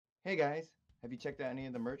Hey guys, have you checked out any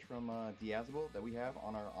of the merch from Diazable that we have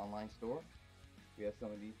on our online store? We have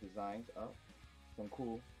some of these designs up, some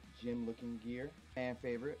cool gym looking gear. Fan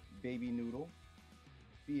favorite, Baby Noodle,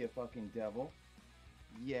 Be a Fucking Devil.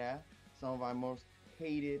 Yeah, some of our most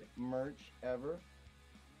hated merch ever,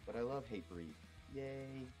 but I love Hate Breed.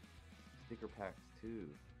 Yay! Sticker packs too.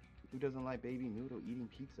 Who doesn't like Baby Noodle eating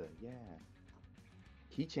pizza? Yeah.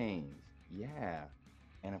 Keychains. Yeah.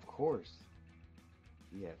 And of course,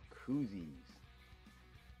 we have koozies.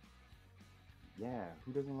 Yeah,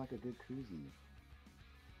 who doesn't like a good koozie?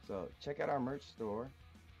 So check out our merch store,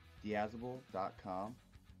 diazable.com,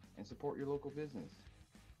 and support your local business.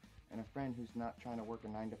 And a friend who's not trying to work a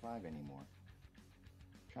 9 to 5 anymore.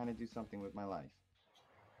 Trying to do something with my life.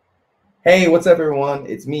 Hey, what's up everyone?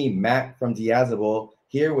 It's me, Matt from Diazable,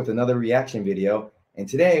 here with another reaction video. And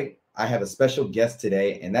today, I have a special guest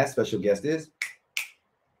today, and that special guest is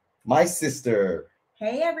my sister.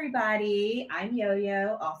 Hey everybody, I'm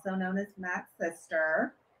Yo-Yo, also known as Matt's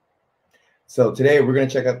sister. So today we're going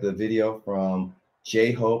to check out the video from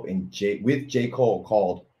Jhope and Jcole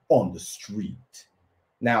called On the Street.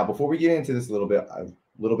 Now, before we get into this a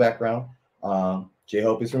little background,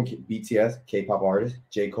 Jhope is from BTS, K-pop artist.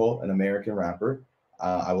 Jcole, an American rapper.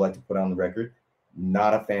 I would like to put on the record,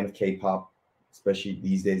 not a fan of K-pop, especially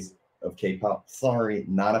these days of K-pop. Sorry,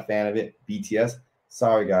 not a fan of it. BTS,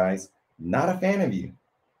 sorry guys, not a fan of you.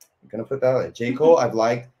 I'm gonna put that out. Jcole,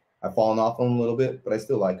 I've fallen off on him a little bit, but I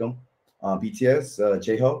still like him. BTS,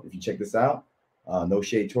 Jhope, if you check this out, no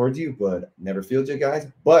shade towards you, but never failed you guys.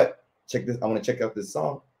 But check this, I want to check out this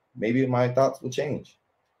song. Maybe my thoughts will change.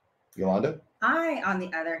 Yolanda? I, on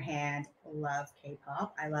the other hand, love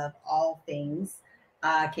K-pop. I love all things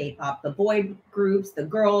K-pop, the boy groups, the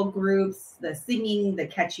girl groups, the singing, the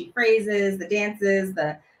catchy phrases, the dances,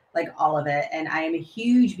 all of it. And I am a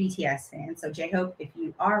huge BTS fan. So Jhope, if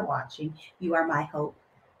you are watching, you are my hope,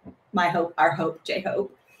 our hope, Jhope.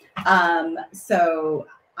 So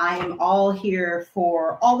I am all here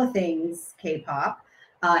for all the things K-pop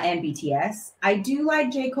and BTS. I do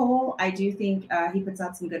like Jcole. I do think he puts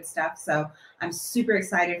out some good stuff. So I'm super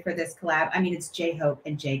excited for this collab. I mean, it's Jhope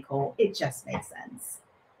and Jcole. It just makes sense.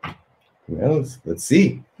 Well, let's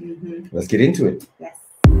see. Let's get into it. Yes.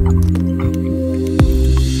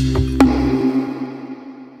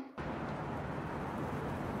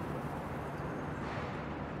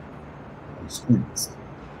 Streets.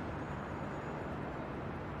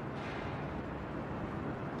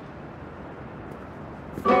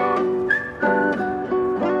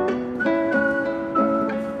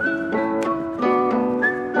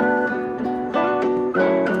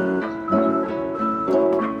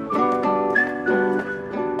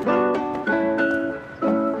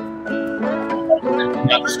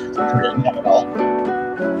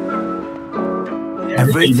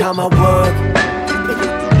 Every time I work,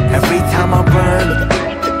 every time I run,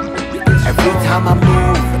 every time I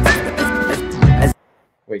move.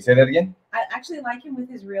 Wait, say that again? I actually like him with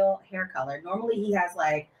his real hair color. Normally he has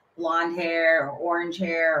like blonde hair or orange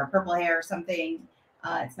hair or purple hair or something.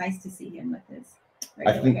 It's nice to see him with his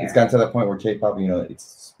I think hair. It's gotten to that point where K-pop,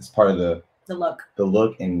 it's part of the look. The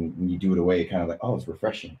look, and when you do it away, kind of like, oh, it's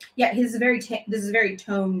refreshing. Yeah, this is a very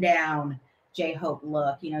toned down Jhope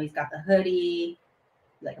look. He's got the hoodie,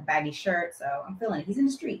 like a baggy shirt. So I'm feeling it. He's in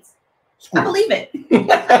the streets. I believe it.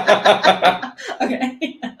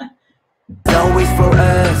 Okay. It's always for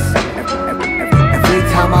us. Every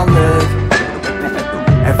time I look,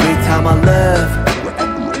 every time I love,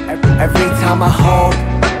 every time I hope,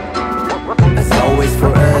 it's always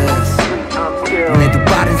for us. 내두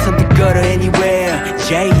발은 선택걸어 anywhere.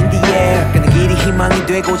 J in the air. 그는 길이 희망이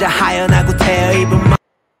되고자 하연하고 태어 입은.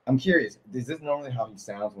 I'm curious. Is this normally how he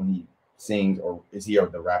sounds when he sings, or is he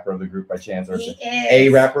the rapper of the group by chance, or he is a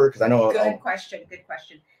rapper? Because I know. Good question.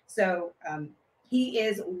 So he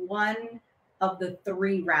is one of the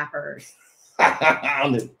 3 rappers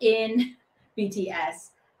in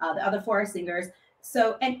BTS. The other 4 are singers.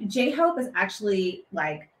 So, and Jhope is actually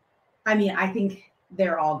I think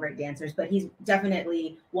they're all great dancers, but he's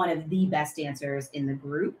definitely one of the best dancers in the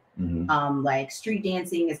group. Street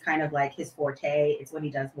dancing is kind of like his forte. It's what he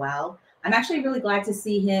does well. I'm actually really glad to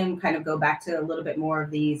see him kind of go back to a little bit more of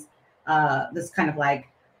these, this kind of like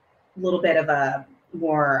little bit of a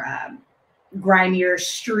more grimier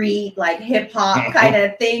street, like hip hop kind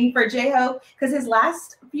of thing for Jhope. Because his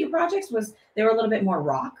last few projects they were a little bit more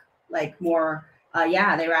rock, like more,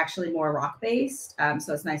 they were actually more rock based.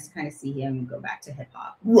 So it's nice to kind of see him go back to hip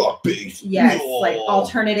hop. Rock based. Yes, like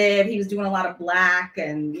alternative. He was doing a lot of black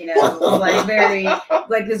and, like very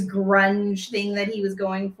like this grunge thing that he was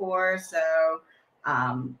going for. So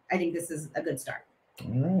I think this is a good start.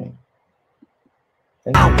 right.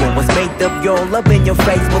 was made of your love in your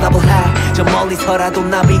face 못 double high 저 멀리서라도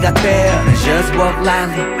나비가 돼 Just walk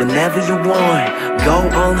lightly whenever you want Go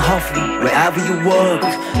on hopefully wherever you walk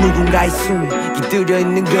누군가의 숨이 깃들여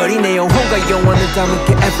있는 거리 내 영혼과 영원을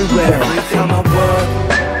담을게 everywhere Every time I walk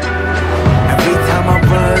Every time I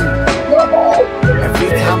run Every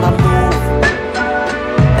time I move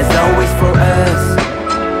It's always for us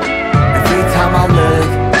Every time I look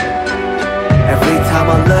Every time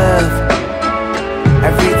I love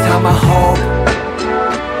Every time I hope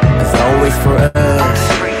It's always for us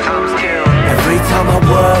Every time I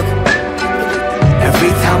walk Every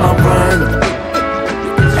time I run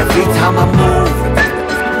Every time I move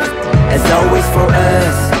It's always for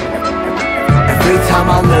us Every time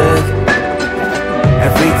I look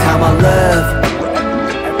Every time I love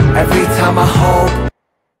Every time I hope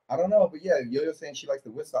I don't know, but yeah, Yo-Yo saying she likes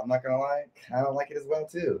the whistle. I'm not gonna lie, kind of like it as well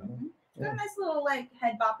too. It's got a nice little like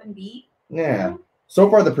head bopping beat. Yeah. You know? So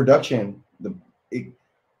far, the production,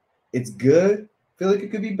 it's good. I feel like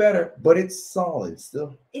it could be better, but it's solid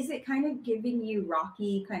still. Is it kind of giving you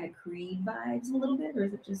Rocky kind of Creed vibes a little bit, or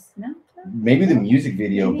is it just no? Maybe the music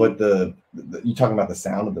video, but the you talking about the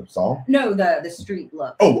sound of the song? No, the street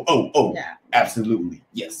look. Oh, yeah, absolutely,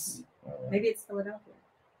 yes. Maybe it's Philadelphia.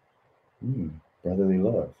 Brotherly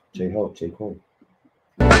love, Jhope, Jcole.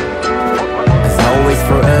 It's always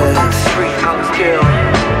for us. Street house girl.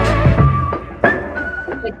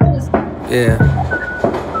 Yeah.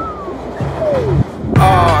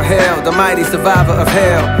 Oh, hell, the mighty survivor of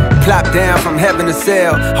hell. Plop down from heaven to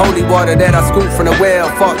sail. Holy water that I scooped from the well.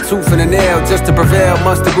 Fought tooth and a nail just to prevail.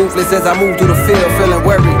 Muster ruthless as I move through the field. Feeling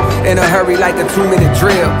worried, in a hurry like a 2-minute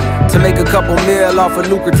drill. To make a couple mil off a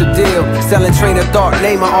lucrative deal. Selling train of thought,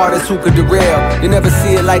 name an artist who could derail. You never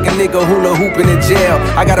see it like a nigga hula hooping in jail.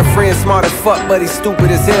 I got a friend smart as fuck, but he's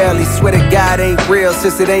stupid as hell. He swear to God ain't real,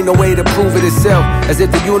 since it ain't no way to prove it itself. As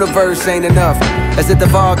if the universe ain't enough. As if the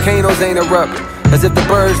volcanoes ain't erupting. As if the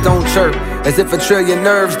birds don't chirp. As if a trillion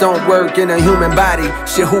nerves don't work in a human body.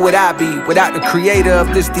 Shit, who would I be without the creator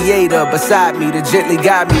of this theater beside me to gently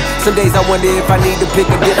guide me? Some days I wonder if I need to pick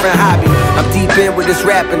a different hobby. I'm deep in with this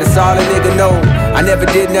rapping, it's all a nigga know. I never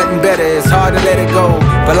did nothing better, it's hard to let it go.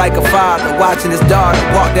 But like a father watching his daughter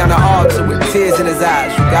walk down the altar with tears in his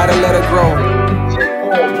eyes, you gotta let her grow.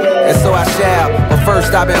 And so I shall, but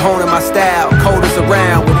first I've been honing my style. Coders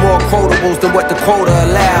around with more quotables than what the quota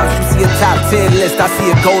allows. You see a top 10 list, I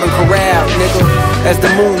see a golden corral, nigga. As the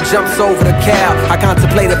moon jumps over the cow, I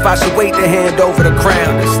contemplate if I should wait to hand over the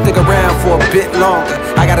crown and stick around for a bit longer.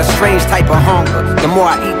 I got a strange type of hunger. The more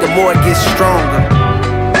I eat, the more it gets stronger.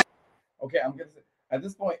 Okay, I'm gonna say, at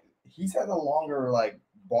this point, he's had a longer like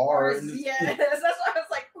bars. Yes, that's why I was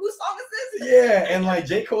like, whose song is this? Yeah, and like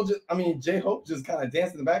Jhope just kind of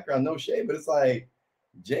danced in the background, no shade, but it's like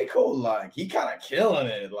Jcole, like he kind of killing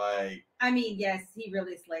it. Like, I mean, yes, he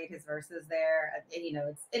really slayed his verses there, and you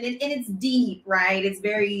know, it's deep, right? It's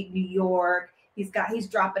very New York. He's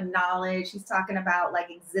dropping knowledge. He's talking about like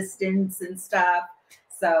existence and stuff.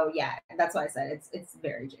 So yeah, that's why I said it's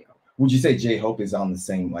very Jcole. Would you say Jhope is on the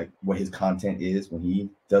same like what his content is when he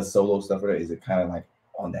does solo stuff? Or is it kind of like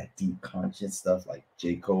on that deep conscious stuff like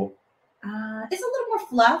Jcole? It's a little more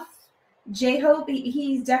fluff. Jhope,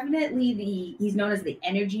 he's definitely he's known as the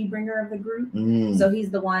energy bringer of the group. So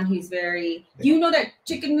he's the one who's very, you know, that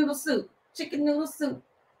chicken noodle soup.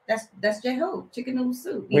 That's Jhope, chicken noodle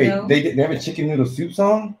soup. Wait, know? They have a chicken noodle soup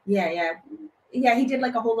song? Yeah. He did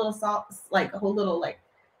like a whole little song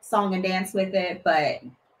and dance with it. But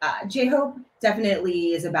Jhope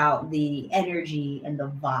definitely is about the energy and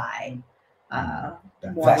the vibe.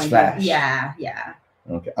 Flash. Yeah.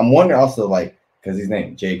 Okay, I'm wondering also like because his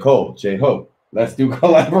name Jcole, Jhope. Let's do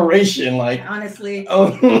collaboration. Like honestly,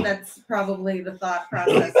 that's probably the thought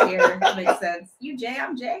process here. Makes sense. You Jay,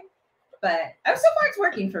 I'm Jay, but so far it's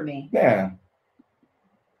working for me. Yeah.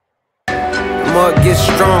 The more it gets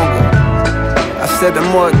stronger. I said the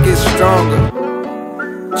more it gets stronger.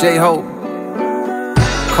 Jhope,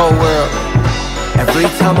 Cold World. Every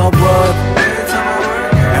time I work,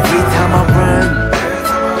 every time I run.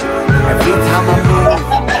 Every time I move,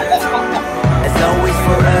 it's always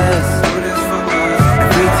for us.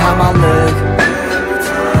 Every time I look,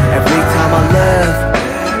 every time I love,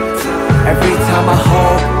 every time I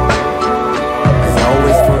hope, it's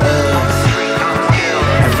always for us.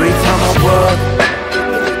 Every time I work,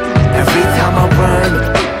 every time I run,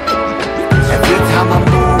 every time I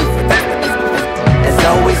move, it's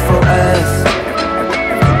always for us.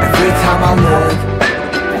 Every time I look,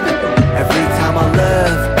 every time I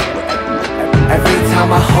love. Every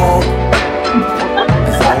time I hope,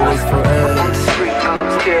 it's always for us.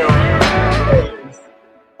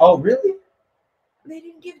 Oh, really? They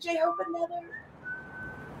didn't give J-Hope another.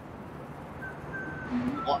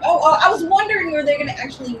 Oh, I was wondering where they're gonna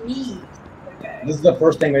actually meet. Okay. This is the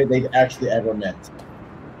first thing they've actually ever met.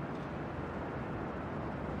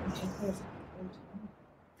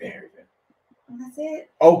 Very good. Oh, that's it.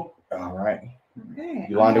 Oh, all right. Okay.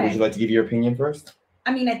 Yolanda, okay. would you like to give your opinion first?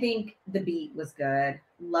 I mean, I think the beat was good.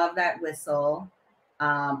 Love that whistle.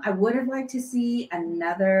 I would have liked to see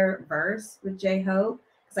another verse with J-Hope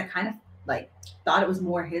because I kind of like thought it was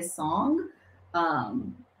more his song.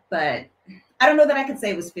 But I don't know that I could say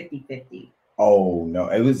it was 50-50. Oh no,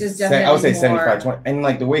 it was. I would say 75-20. And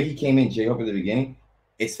like the way he came in, J-Hope at the beginning,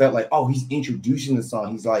 it felt like, oh, he's introducing the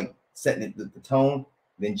song. He's like setting the tone.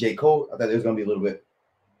 Then Jcole, I thought there was gonna be a little bit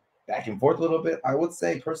back and forth a little bit. I would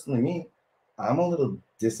say personally, me, I'm a little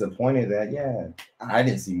disappointed that I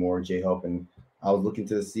didn't see more J-Hope, and I was looking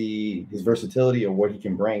to see his versatility or what he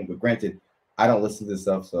can bring. But granted, I don't listen to this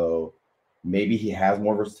stuff, so maybe he has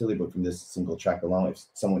more versatility. But from this single track alone, if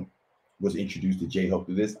someone was introduced to J-Hope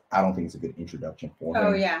through this, I don't think it's a good introduction for him.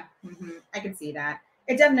 Oh yeah, I could see that.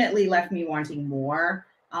 It definitely left me wanting more.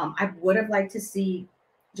 I would have liked to see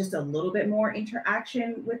just a little bit more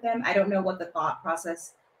interaction with them. I don't know what the thought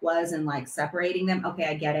process was in like separating them. Okay,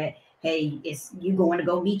 I get it. Hey, it's you going to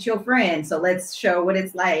go meet your friend, so let's show what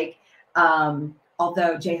it's like.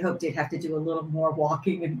 Although J-Hope did have to do a little more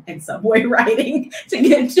walking and subway riding to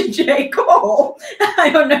get to Jcole. I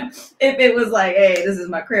don't know if it was like, hey, this is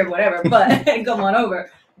my crib, whatever, but come on over.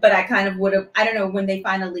 But I kind of would have, I don't know, when they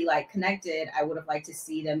finally like connected, I would have liked to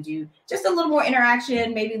see them do just a little more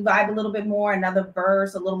interaction, maybe vibe a little bit more, another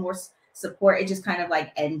verse, a little more support. It just kind of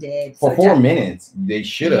like ended. For 4 minutes, they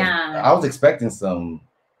should have. Yeah. I was expecting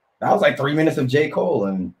that was like 3 minutes of Jcole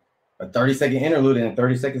and a 30-second interlude and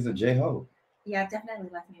 30 seconds of J-Hope. Yeah, it definitely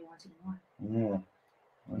left me wanting more.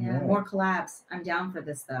 Yeah, more collabs. I'm down for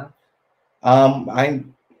this though.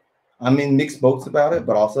 I'm in mixed boats about it,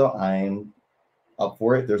 but also I'm up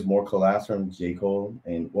for it. There's more collabs from Jcole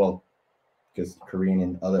and because Korean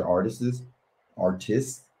and other artists.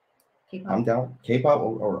 K-pop. I'm down. Kpop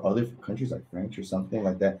or other countries like French or something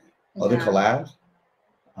like that. Other Yeah. collabs.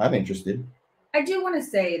 I'm interested. I do want to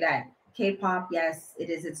say that K-pop, yes, it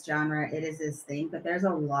is its genre, it is its thing, but there's a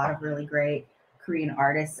lot of really great Korean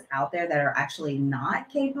artists out there that are actually not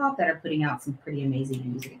K-pop that are putting out some pretty amazing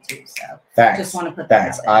music too. So Facts. Just want to put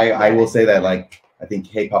that out there. I will say that like I think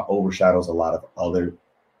K-pop overshadows a lot of other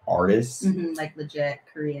artists. Like legit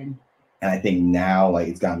Korean. And I think now like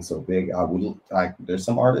it's gotten so big. I would like there's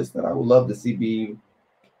some artists that I would love to see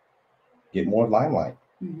get more limelight.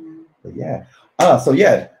 But yeah.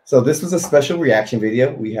 So this was a special reaction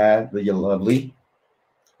video. We had the lovely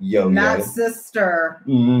Not sister.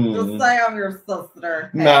 Just say I'm your sister.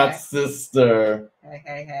 Hey. Not sister.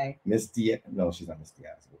 Hey. Miss Diaz. No, she's not Miss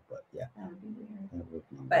Diaz, but yeah. That would be weird.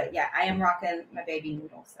 But yeah, I am rocking my baby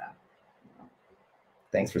noodle. So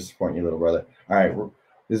thanks for supporting your little brother. All right,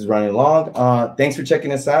 this is running long. Thanks for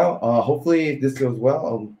checking us out. Hopefully, if this goes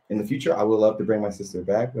well in the future, I would love to bring my sister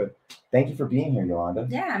back. But thank you for being here, Yolanda.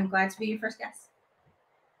 Yeah, I'm glad to be your first guest.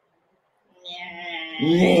 Yeah.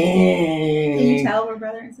 Can you tell we're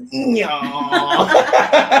brother and sister? Yeah.